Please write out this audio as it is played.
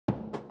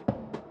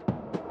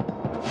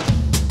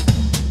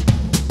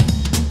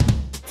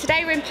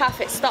Today we're in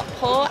Perfect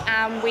Stockport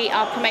and we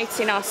are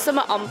promoting our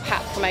Summer On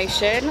Pack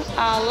promotion.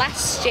 Our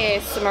last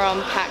year's Summer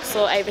On Pack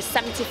saw over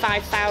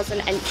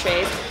 75,000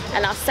 entries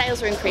and our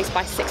sales were increased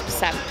by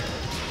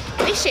 6%.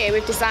 This year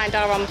we've designed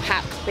our On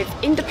Pack with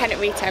independent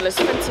retailers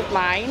front of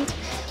mind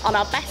on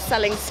our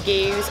best-selling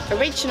SKUs,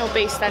 Original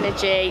Boost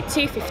Energy,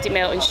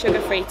 250ml and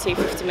sugar-free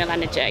 250ml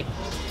energy.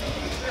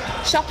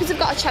 Shoppers have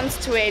got a chance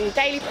to win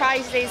daily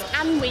prizes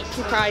and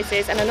weekly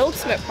prizes and an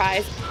ultimate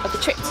prize of a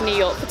trip to New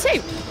York for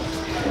two.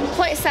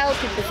 Point of sale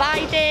will be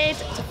provided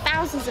to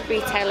thousands of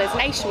retailers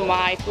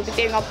nationwide. We'll be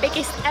doing our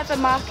biggest ever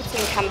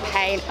marketing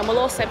campaign and we'll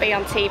also be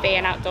on TV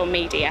and outdoor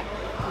media.